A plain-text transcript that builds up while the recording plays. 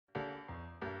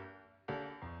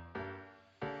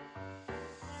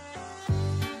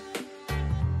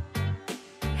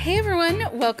Hey everyone,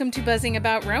 welcome to Buzzing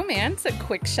About Romance, a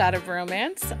quick shot of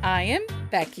romance. I am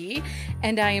Becky,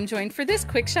 and I am joined for this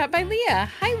quick shot by Leah.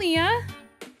 Hi Leah.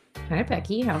 Hi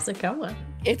Becky, how's it going?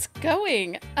 It's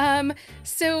going.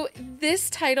 So this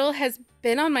title has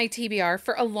been on my TBR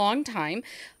for a long time.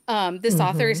 This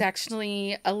author is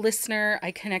actually a listener. I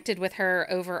connected with her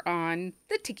over on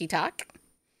the TikTok.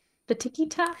 The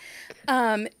TikTok?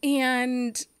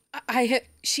 And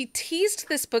she teased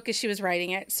this book as she was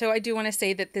writing it. So I do want to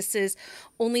say that this is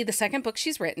only the second book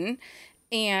she's written.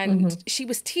 And she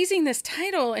was teasing this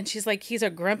title and she's like, he's a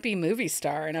grumpy movie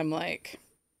star. And I'm like,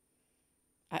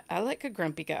 I like a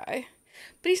grumpy guy,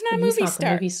 but he's not a movie star.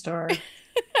 The movie star.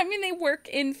 I mean, they work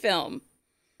in film.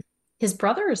 His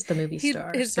brother is the movie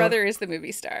star. His brother is the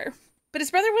movie star, but his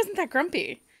brother wasn't that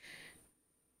grumpy.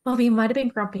 Well, he might have been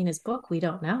grumpy in his book. We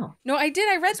don't know. No, I did.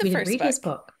 I read the first book. His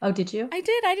book. Oh, did you? I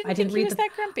did. I didn't think he was that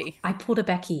grumpy. I pulled a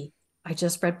Becky. I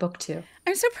just read book 2.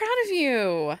 I'm so proud of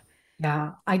you.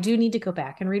 Yeah, I do need to go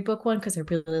back and read book 1 because I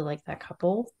really like that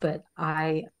couple, but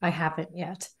I haven't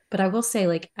yet. But I will say,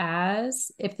 like,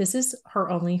 if this is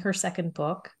her second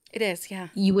book, it is, yeah.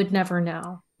 You would never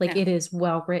know. Like, It is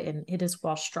well written, it is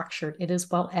well structured, it is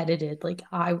well edited.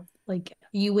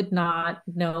 You would not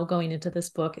know going into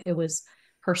this book it was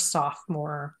her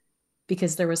sophomore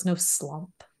because there was no slump.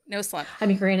 No slump. I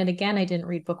mean, granted, again, I didn't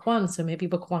read book 1, so maybe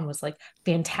book 1 was like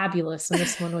fantabulous and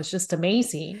this one was just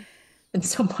amazing. And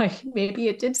so maybe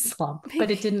it did slump,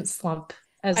 but it didn't slump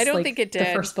as I don't think it did.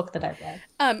 The first book that I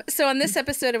read. So on this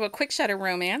episode of A Quick Shot of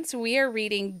Romance, we are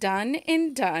reading Done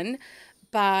and Done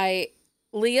by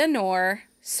Leonor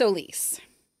Soliz.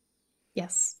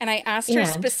 Yes. And I asked her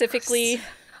specifically.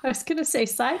 I was going to say,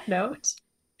 side note,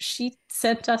 she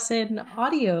sent us an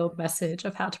audio message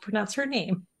of how to pronounce her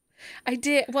name. I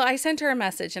did. Well, I sent her a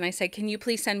message and I said, can you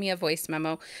please send me a voice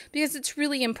memo? Because it's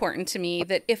really important to me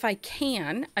that if I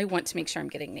can, I want to make sure I'm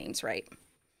getting names right.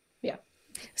 Yeah.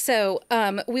 So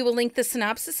we will link the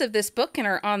synopsis of this book in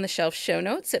our on-the-shelf show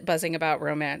notes at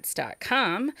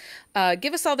buzzingaboutromance.com.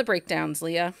 Give us all the breakdowns,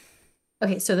 Leah.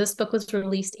 Okay, so this book was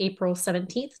released April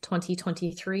 17th,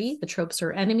 2023. The tropes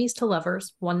are enemies to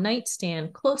lovers, one night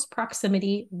stand, close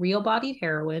proximity, real-bodied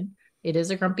heroine. It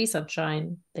is a grumpy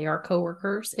sunshine. They are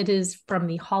coworkers. It is from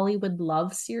the Hollywood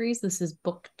Love series. This is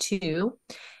book 2.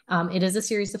 It is a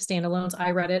series of standalones.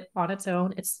 I read it on its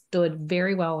own. It stood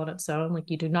very well on its own. Like,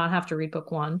 you do not have to read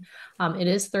book 1. It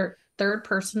is third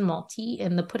person multi,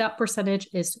 and the put out percentage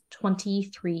is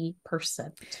 23%.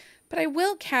 But I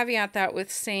will caveat that with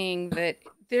saying that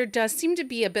there does seem to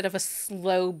be a bit of a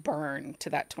slow burn to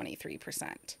that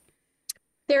 23%.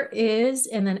 There is,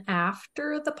 and then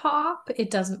after the pop,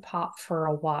 it doesn't pop for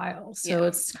a while. So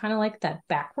It's kind of like that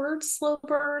backwards slow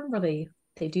burn where they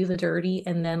do the dirty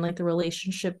and then like the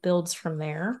relationship builds from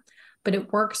there. But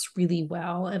it works really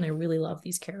well, and I really love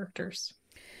these characters.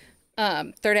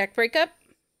 Third act breakup?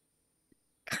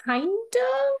 Kind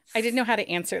of. I didn't know how to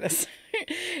answer this.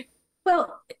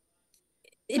 Well,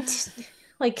 it's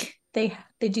like they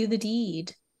do the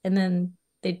deed and then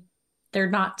they're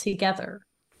not together.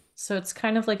 So it's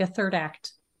kind of like a third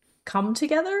act come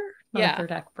together, not a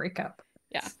third act breakup.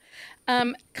 Yeah.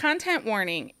 Content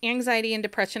warning, anxiety and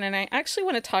depression. And I actually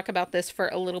want to talk about this for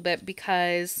a little bit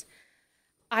because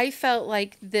I felt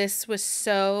like this was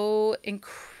so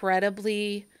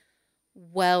incredibly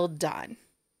well done.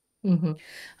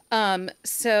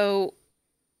 So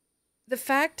the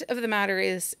fact of the matter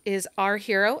is our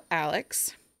hero,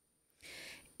 Alex,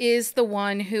 is the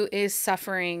one who is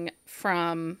suffering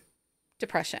from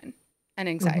depression and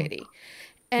anxiety.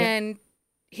 And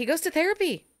he goes to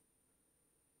therapy.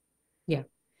 Yeah.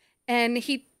 And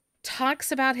he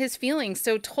talks about his feelings.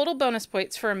 So total bonus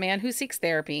points for a man who seeks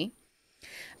therapy.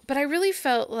 But I really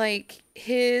felt like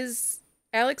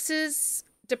Alex's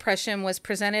depression was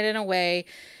presented in a way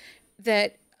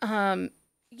that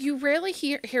you rarely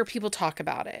hear people talk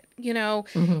about it. You know,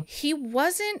 he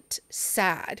wasn't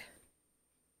sad.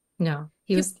 No,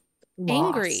 he was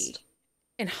angry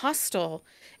and hostile,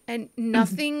 and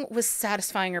nothing was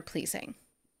satisfying or pleasing.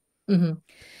 And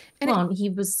he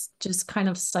was just kind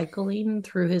of cycling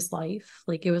through his life.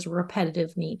 Like, it was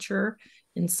repetitive nature.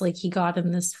 And it's like he got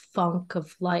in this funk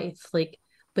of life, like,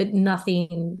 but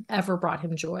nothing ever brought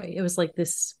him joy. It was like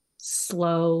this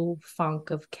slow funk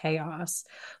of chaos.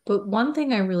 But one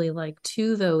thing I really like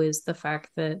too, though, is the fact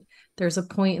that there's a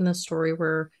point in the story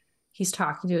where he's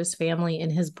talking to his family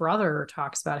and his brother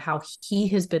talks about how he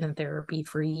has been in therapy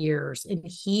for years and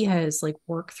he has like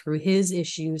worked through his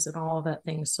issues and all of that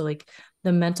thing. So like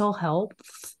the mental health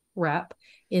rep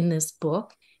in this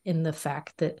book, in the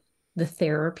fact that the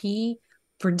therapy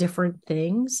for different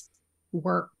things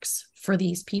works for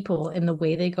these people, and the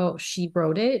way she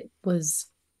wrote it was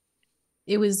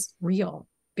real,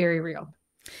 very real.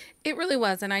 It really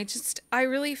was. And I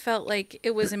really felt like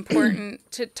it was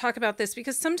important to talk about this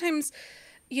because sometimes,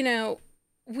 you know,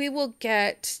 we will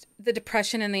get the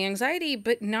depression and the anxiety,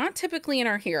 but not typically in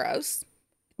our heroes.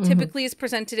 Mm-hmm. Typically is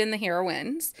presented in the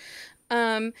heroines.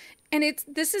 And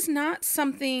this is not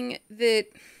something that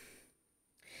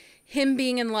him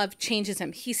being in love changes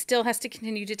him. He still has to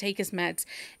continue to take his meds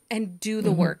and do the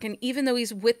Mm-hmm. work. And even though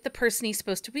he's with the person he's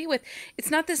supposed to be with, it's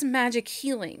not this magic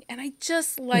healing. And I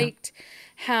just Yeah. liked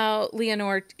how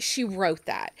Leonor, she wrote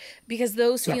that because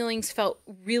those Yeah. feelings felt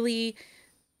really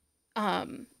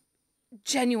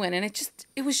genuine. And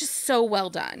it was just so well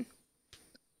done.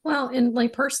 Well, and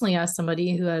like personally, as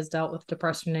somebody who has dealt with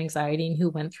depression and anxiety and who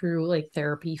went through like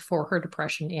therapy for her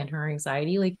depression and her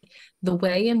anxiety, like the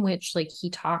way in which like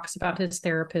he talks about his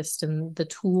therapist and the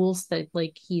tools that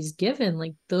like he's given,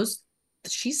 like those,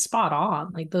 she's spot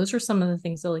on. Like those are some of the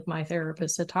things that like my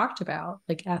therapist had talked about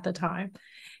like at the time.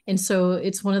 And so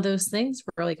it's one of those things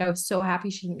where like I was so happy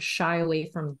she didn't shy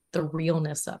away from the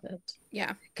realness of it.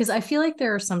 Yeah. Because I feel like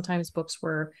there are sometimes books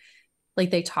where like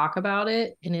they talk about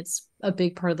it and it's a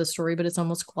big part of the story, but it's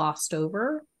almost glossed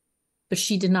over. But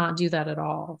she did not do that at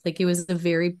all. Like it was a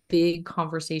very big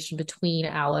conversation between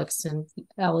Alex and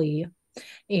Ellie,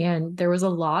 and there was a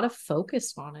lot of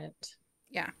focus on it.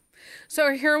 Yeah. So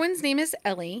our heroine's name is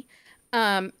Ellie.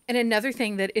 And another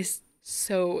thing that is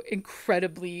so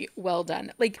incredibly well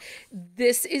done. Like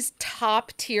this is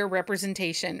top tier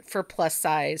representation for plus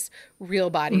size, real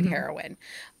bodied Mm-hmm. heroine.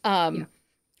 Yeah.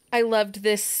 I loved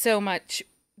this so much.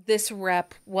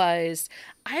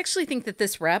 I actually think that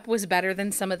this rep was better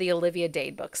than some of the Olivia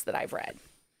Dade books that I've read.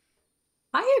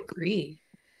 I agree.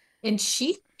 And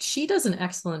she does an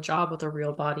excellent job with a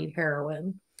real bodied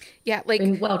heroine. Yeah, like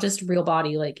And well, just real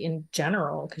body like in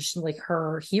general, because like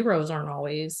her heroes aren't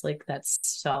always like that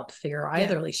stout figure yeah,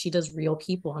 either. Like she does real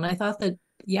people. And I thought that,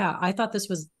 yeah, I thought this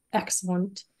was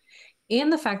excellent.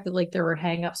 And the fact that like there were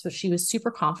hangups, but she was super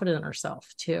confident in herself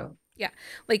too. yeah.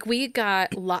 Like we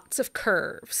got lots of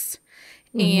curves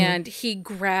Mm-hmm. and he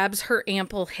grabs her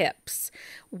ample hips,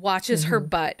 watches her Mm-hmm.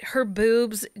 butt, her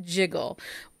boobs jiggle,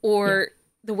 Yeah. or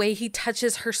the way he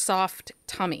touches her soft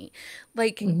tummy.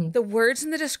 Like Mm-hmm. the words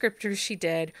and the descriptors she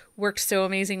did worked so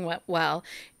amazing well.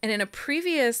 And in a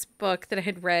previous book that I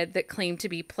had read that claimed to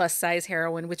be plus size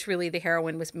heroine, which really the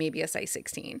heroine was maybe a size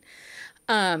 16,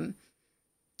 um,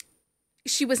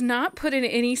 she was not put in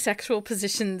any sexual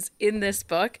positions in this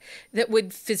book that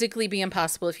would physically be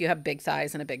impossible if you have big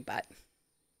thighs and a big butt.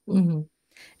 Mm-hmm.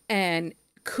 And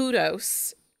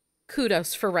kudos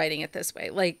for writing it this way.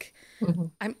 Like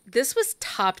Mm-hmm. this was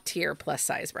top tier plus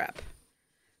size rep.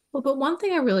 Well, but one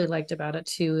thing I really liked about it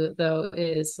too, though,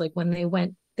 is like when they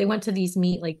went to these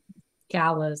meet like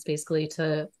galas basically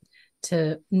to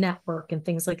network and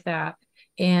things like that.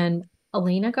 And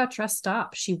Elena got dressed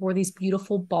up. She wore these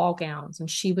beautiful ball gowns and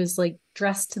she was like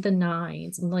dressed to the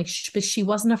nines and like but she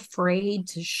wasn't afraid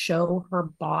to show her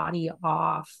body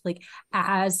off. Like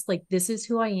as like this is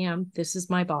who I am, this is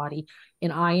my body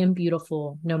and I am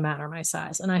beautiful no matter my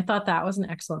size. And I thought that was an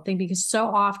excellent thing because so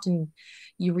often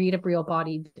you read a real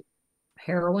bodied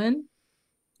heroine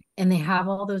and they have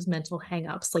all those mental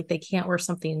hangups like they can't wear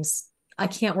something's I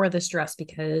can't wear this dress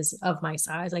because of my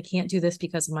size. I can't do this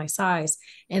because of my size.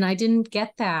 And I didn't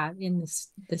get that in this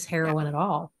Yeah. heroine at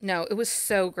all. No, it was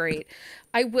so great.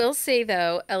 I will say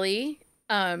though, Ellie,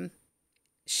 um,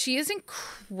 she is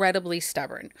incredibly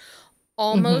stubborn, Mm-hmm.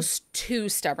 almost too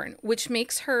stubborn, which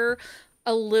makes her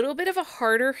a little bit of a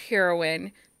harder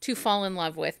heroine to fall in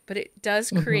love with. But it does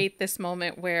Mm-hmm. create this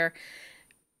moment where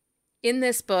in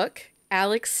this book,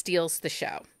 Alex steals the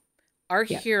show. Our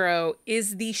Yeah. hero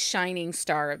is the shining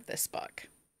star of this book.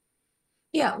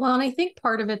 Yeah. Well, and I think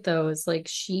part of it though is like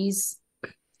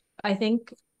I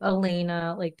think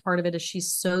Elena, like part of it is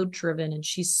she's so driven and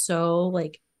she's so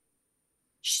like,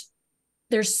 she,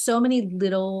 there's so many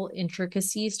little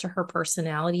intricacies to her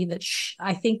personality that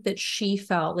I think that she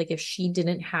felt like if she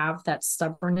didn't have that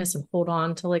stubbornness and hold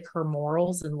on to like her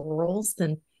morals and laurels,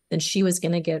 then she was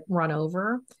going to get run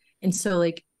over. And so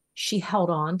like she held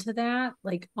on to that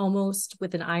like almost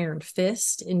with an iron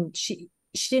fist, and she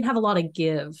didn't have a lot of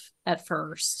give at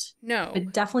first. No,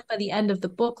 But definitely by the end of the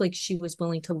book, like she was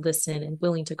willing to listen and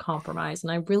willing to compromise.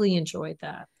 And I really enjoyed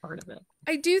that part of it.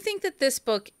 I do think that this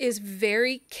book is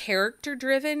very character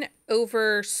driven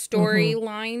over Mm-hmm.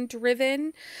 storyline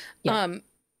driven. Yeah. Um,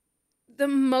 the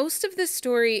most of this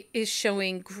story is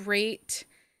showing great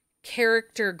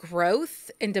character growth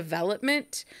and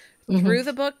development Mm-hmm. through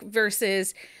the book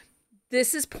versus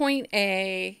this is point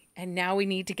A, and now we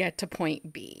need to get to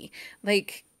point B.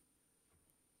 Like,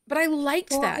 but I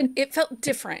liked Well, that. It felt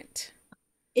different.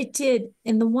 it did.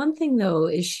 And the one thing though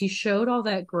is she showed all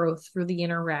that growth through the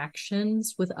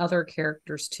interactions with other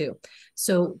characters too.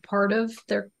 So part of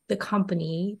the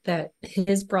company that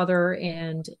his brother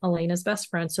and Elena's best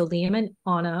friend, so Liam and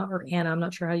Anna, or Anna, I'm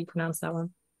not sure how you pronounce that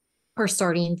one, are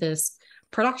starting this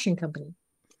production company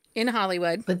In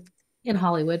Hollywood. but in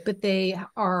Hollywood, but they've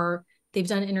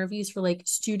done interviews for like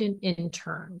student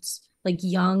interns, like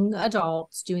young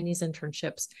adults doing these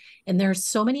internships. And there's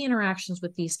so many interactions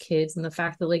with these kids, and the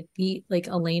fact that like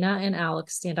Elena and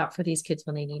Alex stand up for these kids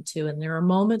when they need to. And there are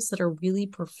moments that are really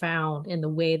profound in the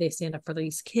way they stand up for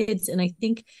these kids. And I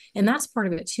think, and that's part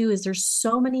of it too, is there's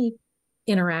so many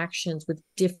interactions with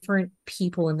different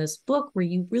people in this book where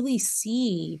you really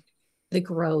see the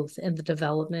growth and the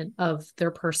development of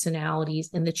their personalities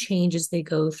and the changes they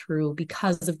go through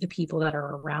because of the people that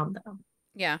are around them.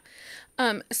 Yeah.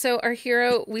 So our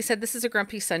hero, we said this is a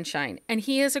grumpy sunshine, and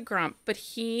he is a grump, but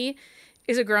he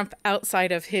is a grump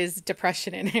outside of his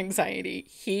depression and anxiety.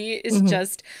 He is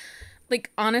just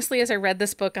like, honestly, as I read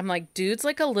this book, I'm like, dude's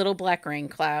like a little black rain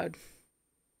cloud.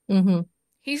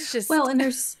 He's just, well, and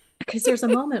there's a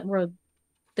moment where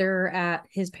they're at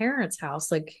his parents' house.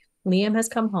 Like Liam has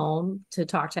come home to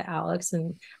talk to Alex,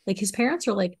 and like his parents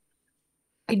are like,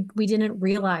 we didn't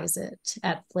realize it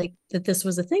at like that this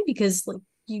was a thing because like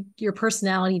your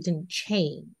personality didn't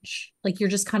change. Like you're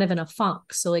just kind of in a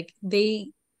funk. So like they're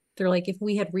like, if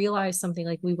we had realized something,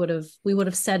 like we would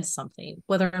have said something,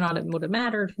 whether or not it would have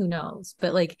mattered, who knows?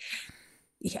 But like,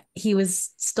 yeah, he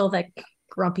was still that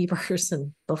grumpy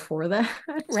person before that.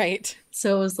 right.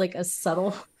 So it was like a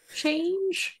subtle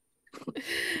change.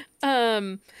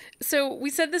 So we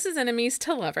said this is enemies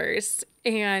to lovers,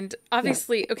 and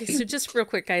obviously, okay, so just real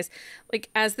quick, guys, like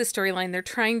as the storyline, they're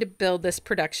trying to build this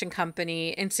production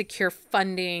company and secure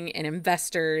funding and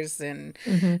investors and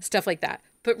stuff like that.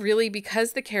 But really,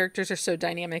 because the characters are so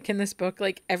dynamic in this book,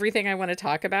 like everything I want to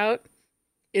talk about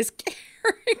is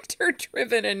character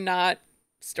driven and not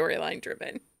storyline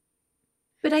driven.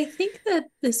 But I think that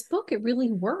this book, it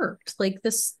really worked. Like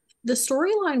the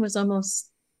storyline was almost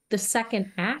the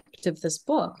second act of this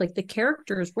book. Like the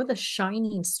characters were the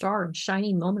shining star and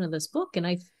shining moment of this book. And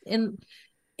I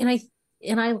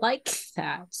like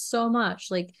that so much.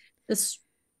 Like this,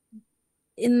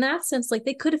 in that sense, like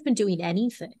they could have been doing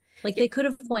anything. Like they could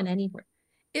have went anywhere.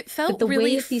 It felt But the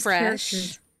really way that these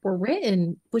characters were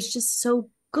written was just so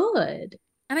good.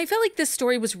 And I felt like this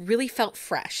story felt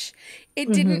fresh.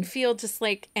 It didn't feel just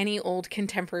like any old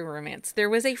contemporary romance. There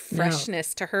was a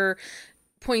freshness to her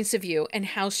points of view and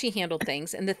how she handled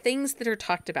things and the things that are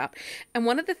talked about. And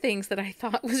one of the things that I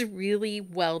thought was really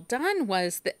well done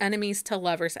was the enemies to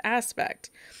lovers aspect.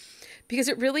 Because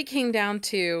it really came down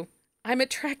to, I'm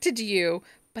attracted to you,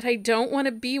 but I don't want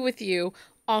to be with you.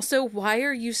 Also, why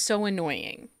are you so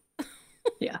annoying?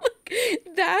 Yeah.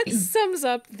 That sums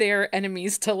up their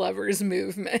enemies to lovers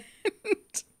movement.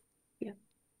 Yeah.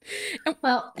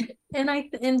 Well, and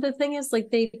the thing is, like,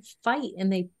 they fight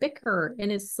and they bicker,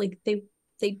 and it's like they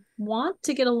want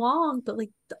to get along, but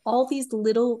like all these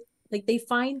little, like, they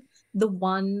find the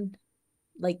one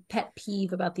like pet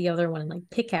peeve about the other one and like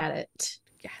pick at it.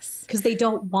 Yes. Because they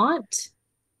don't want,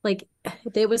 like,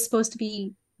 it was supposed to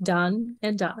be done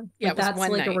and done. Yeah, like, that's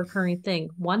like night. a recurring thing.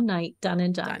 One night, done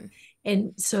and done.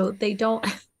 And so they don't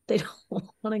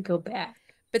want to go back.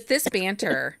 But this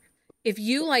banter, if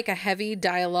you like a heavy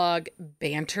dialogue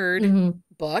bantered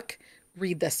book,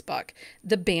 read this book.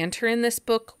 The banter in this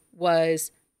book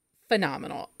was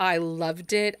phenomenal. I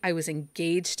loved it. I was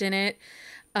engaged in it.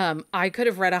 I could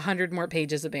have read 100 more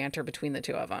pages of banter between the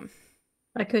two of them.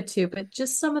 I could too, but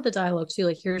just some of the dialogue too.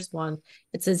 Like, here's one.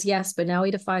 It says, yes, but now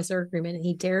he defies our agreement and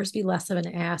he dares be less of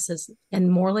an ass and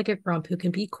more like a grump who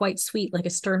can be quite sweet, like a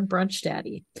stern brunch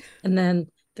daddy. And then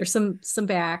there's some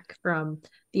back from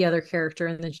the other character.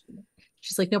 And then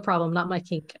she's like, no problem. Not my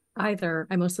kink either.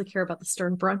 I mostly care about the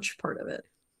stern brunch part of it.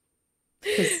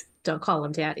 Because don't call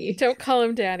him daddy. Don't call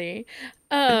him daddy.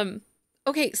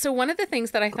 Okay, so one of the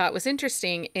things that I thought was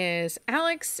interesting is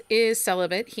Alex is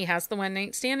celibate. He has the one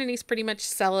night stand and he's pretty much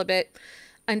celibate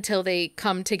until they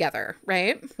come together,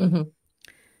 right?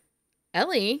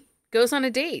 Ellie goes on a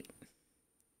date.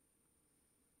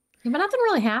 But nothing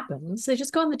really happens. They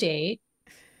just go on the date.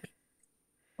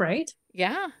 Right?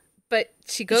 Yeah. But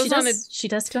she goes on a She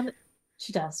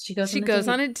goes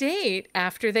on a date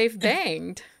after they've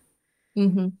banged.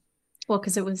 Well,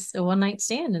 because it was a one night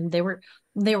stand and they were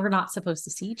not supposed to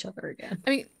see each other again. I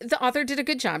mean, the author did a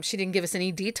good job. She didn't give us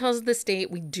any details of this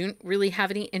date. We don't really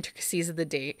have any intricacies of the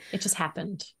date. It just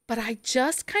happened. But I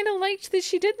just kind of liked that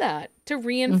she did that to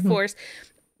reinforce,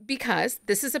 because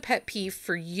this is a pet peeve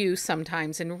for you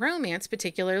sometimes in romance,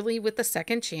 particularly with the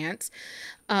second chance.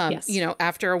 Yes. You know,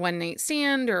 after a one night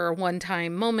stand or a one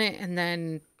time moment, and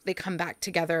then they come back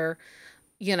together,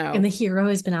 you know. And the hero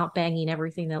has been out banging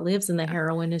everything that lives, and the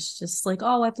heroine is just like,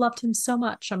 oh, I've loved him so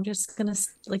much. I'm just gonna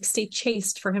like stay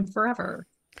chaste for him forever.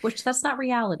 Which that's not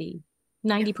reality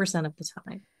 90% of the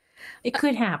time. It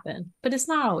could happen, but it's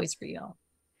not always real.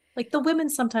 Like the women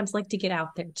sometimes like to get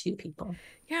out there too, people.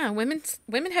 Yeah, women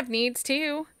have needs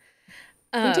too.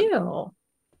 They do.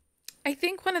 I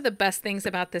think one of the best things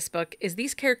about this book is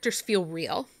these characters feel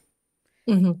real.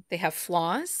 They have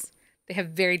flaws. They have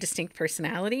very distinct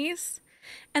personalities.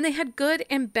 And they had good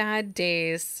and bad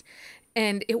days.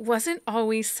 And it wasn't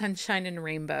always sunshine and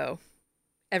rainbow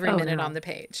every minute on the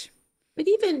page. But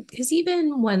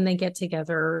even when they get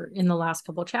together in the last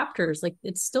couple chapters, like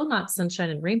it's still not sunshine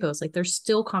and rainbows. Like there's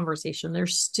still conversation.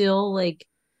 There's still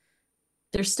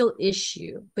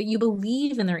issue, but you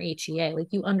believe in their HEA. Like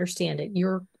you understand it.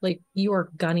 You're like, you are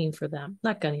gunning for them,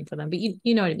 not gunning for them, but you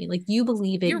know what I mean? Like you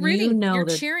believe it. You're rooting, you know, you're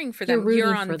cheering for them.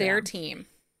 You're on their team.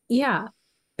 Yeah.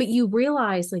 But you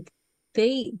realize like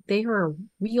they are a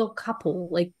real couple.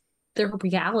 Like they're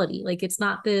reality. Like it's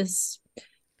not this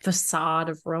facade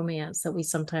of romance that we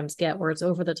sometimes get where it's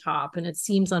over the top and it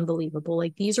seems unbelievable.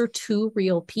 Like these are two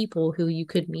real people who you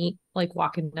could meet like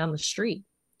walking down the street.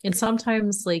 And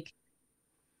sometimes like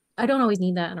I don't always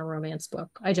need that in a romance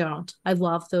book. I don't. I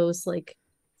love those like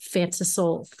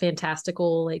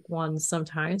fantastical like ones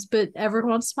sometimes, but every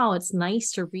once in a while it's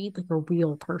nice to read like a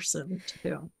real person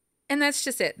too. And that's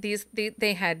just it.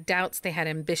 They had doubts, they had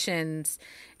ambitions.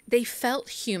 They felt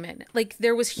human. Like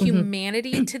there was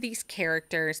humanity to these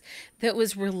characters that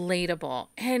was relatable.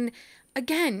 And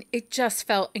again, it just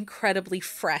felt incredibly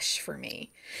fresh for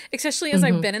me, especially as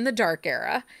I've been in the dark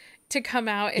era, to come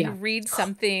out and read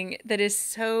something that is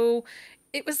so,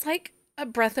 it was like a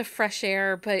breath of fresh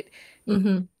air, but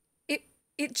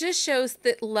it just shows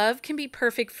that love can be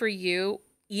perfect for you,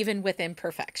 even with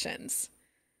imperfections.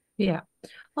 Yeah.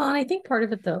 Well, and I think part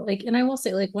of it though, like, and I will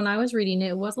say, like, when I was reading it,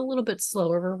 it was a little bit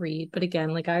slower of a read, but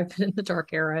again, like I've been in the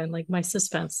dark era and like my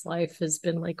suspense life has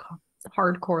been like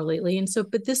hardcore lately. And so,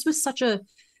 but this was such a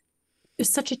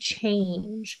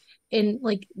change. And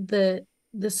like the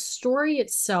story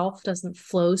itself doesn't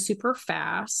flow super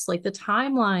fast. Like the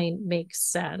timeline makes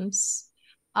sense.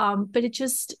 But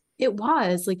it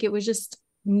was just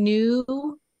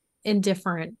new and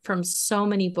different from so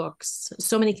many books,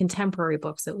 so many contemporary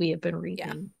books that we have been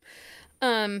reading.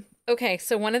 Yeah. Okay,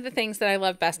 so one of the things that I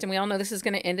love best, and we all know this is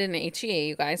going to end in an HEA,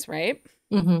 you guys, right?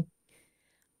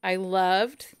 I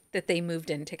loved that they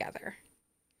moved in together.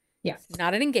 Yeah. It's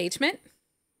not an engagement.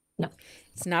 No.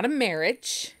 It's not a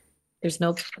marriage. There's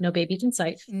no babies in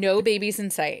sight. No babies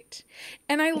in sight.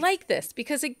 And I like this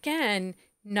because, again,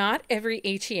 not every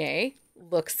HEA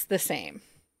looks the same.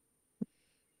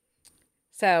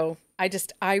 So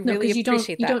I really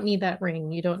appreciate that. You don't need that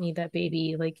ring. You don't need that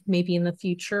baby. Like maybe in the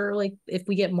future, like if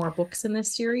we get more books in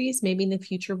this series, maybe in the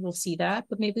future we'll see that,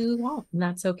 but maybe we won't. And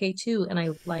that's okay too. And I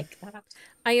like that.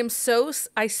 I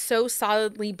so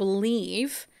solidly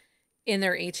believe in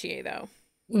their HEA though.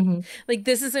 Like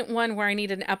this isn't one where I need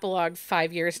an epilogue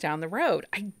 5 years down the road.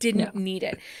 I didn't need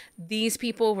it. These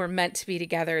people were meant to be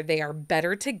together. They are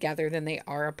better together than they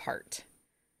are apart.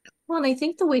 Well, and I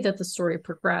think the way that the story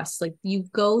progressed, like you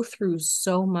go through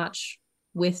so much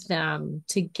with them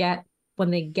to get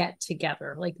when they get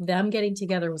together. Like them getting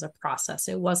together was a process.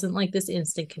 It wasn't like this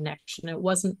instant connection. It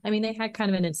wasn't, I mean, they had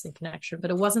kind of an instant connection,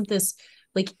 but it wasn't this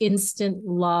like instant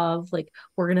love, like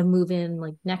we're going to move in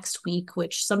like next week,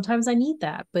 which sometimes I need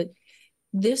that. But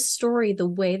this story, the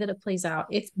way that it plays out,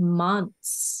 it's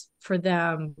months for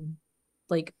them,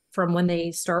 like from when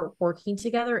they start working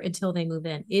together until they move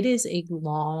in. It is a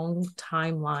long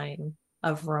timeline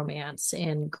of romance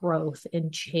and growth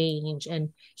and change and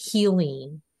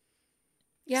healing.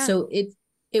 Yeah. So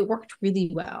it worked really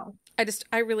well.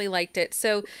 I really liked it.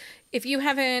 So if you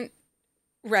haven't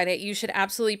read it, you should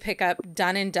absolutely pick up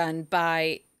Done and Done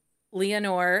by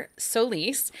Leonor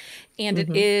Soliz, and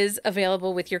it is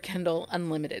available with your Kindle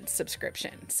Unlimited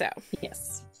subscription. So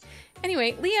yes.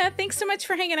 Anyway, Leah, thanks so much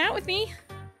for hanging out with me.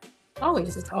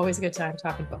 Always. It's always a good time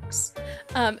talking books.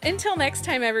 Until next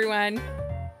time, everyone.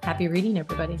 Happy reading,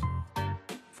 everybody.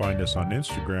 Find us on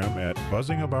Instagram at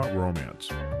Buzzing About Romance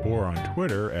or on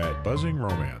Twitter at Buzzing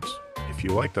Romance. If If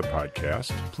you like the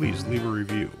podcast, please leave a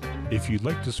review. If you'd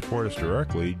like to support us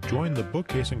directly, join the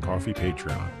Bookcase and Coffee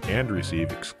Patreon and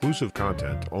receive exclusive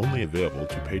content only available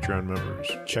to Patreon members.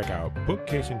 Check out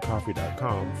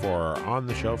bookcaseandcoffee.com for our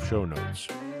on-the-shelf show notes.